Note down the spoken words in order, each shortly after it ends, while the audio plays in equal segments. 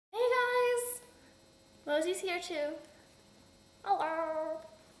Mosey's here too. Hello.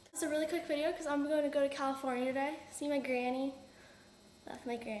 This is a really quick video because I'm going to go to California today, see my granny. That's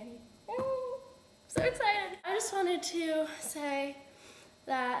my granny. So excited. I just wanted to say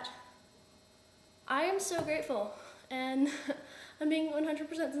that I am so grateful, and I'm being 100%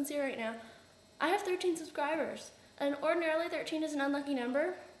 sincere right now. I have 13 subscribers, and ordinarily 13 is an unlucky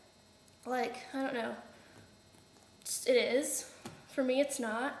number. Like, I don't know. It is. For me, it's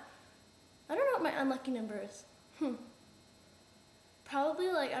not. I don't know what my unlucky number is.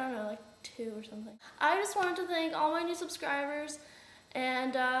 Probably like, I don't know, like 2 or something. I just wanted to thank all my new subscribers,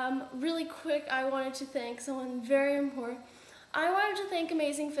 and really quick, I wanted to thank someone very important. I wanted to thank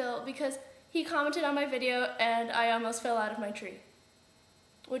Amazing Phil because he commented on my video and I almost fell out of my tree,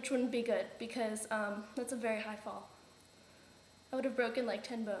 which wouldn't be good because that's a very high fall. I would have broken like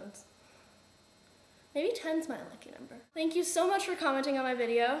 10 bones. Maybe 10's my lucky number. Thank you so much for commenting on my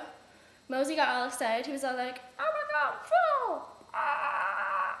video. Mosey got all excited. He was all like, oh my God, Phil!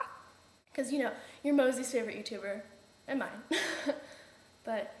 Ah! Because, you know, you're Mosey's favorite YouTuber, and mine.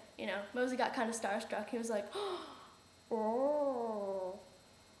 But, you know, Mosey got kind of starstruck. He was like, oh,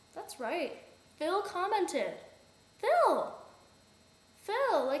 that's right. Phil commented. Phil!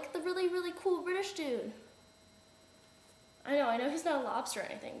 Phil, like the really, really cool British dude. I know he's not a lobster or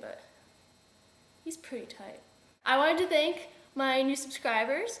anything, but he's pretty tight. I wanted to thank my new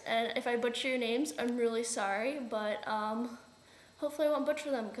subscribers, and if I butcher your names, I'm really sorry, but hopefully I won't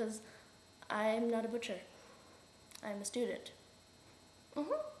butcher them because I'm not a butcher. I'm a student. And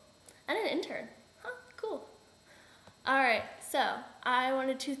an intern. Huh, cool. Alright, so I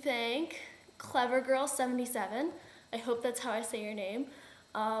wanted to thank CleverGirl77. I hope that's how I say your name.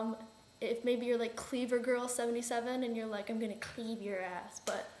 If maybe you're like CleaverGirl77 and you're like, I'm gonna cleave your ass,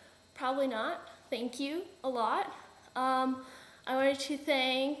 but probably not. Thank you a lot. I wanted to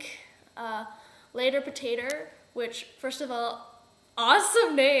thank Later Potato, which, first of all,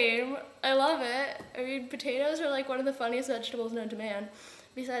 awesome name. I love it. I mean, potatoes are like one of the funniest vegetables known to man,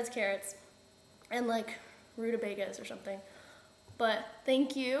 besides carrots and like rutabagas or something. But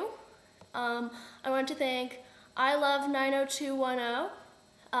thank you. I want to thank I Love 90210.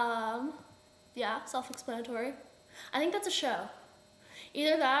 Yeah, self-explanatory. I think that's a show.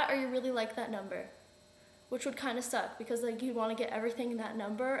 Either that or you really like that number, which would kind of suck because like you want to get everything in that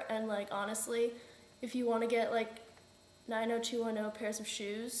number, and like honestly, if you want to get like 90210 pairs of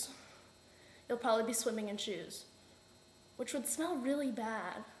shoes, you'll probably be swimming in shoes, which would smell really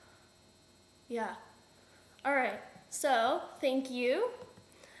bad. Yeah. All right. So thank you.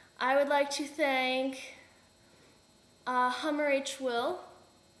 I would like to thank Hummer H. Will.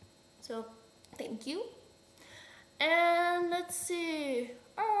 So thank you. And let's see.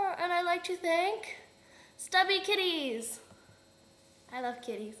 Oh, and I'd like to thank Stubby Kitties. I love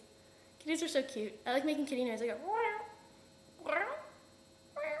kitties. Kitties are so cute. I like making kitty noises. I go, wow.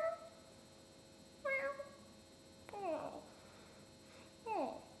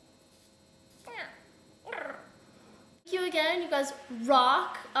 Thank you again. You guys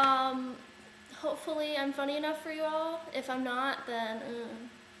rock. Hopefully I'm funny enough for you all. If I'm not, then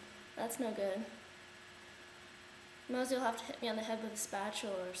that's no good. Mosey will have to hit me on the head with a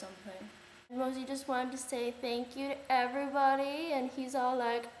spatula or something. Mosey just wanted to say thank you to everybody, and he's all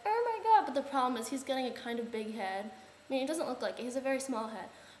like, oh my God, but the problem is he's getting a kind of big head. I mean, it doesn't look like it, he's a very small head,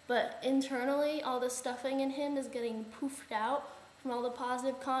 but internally, all the stuffing in him is getting poofed out from all the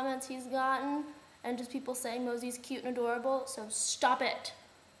positive comments he's gotten, and just people saying Mosey's cute and adorable, so stop it.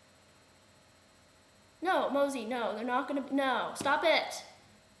 No, Mosey, no, they're not gonna, no, stop it.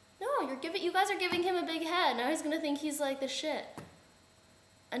 No, you guys are giving him a big head. Now he's gonna think he's like the shit.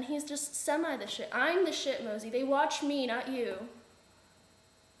 And he's just semi the shit. I'm the shit, Mosey. They watch me, not you.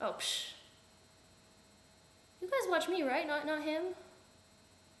 Oh, psh. You guys watch me, right? Not him?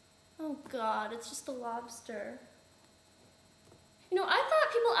 Oh God, it's just a lobster. You know, I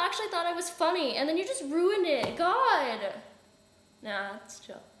thought people actually thought I was funny, and then you just ruined it. God. Nah, it's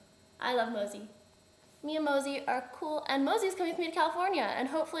chill. I love Mosey. Me and Mosey are cool, and Mosey's coming with me to California, and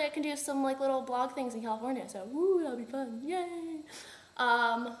hopefully I can do some like little blog things in California, so woo, that'll be fun, yay!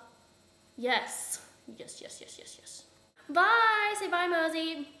 Yes. Yes. Bye, say bye,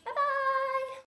 Mosey. Bye-bye.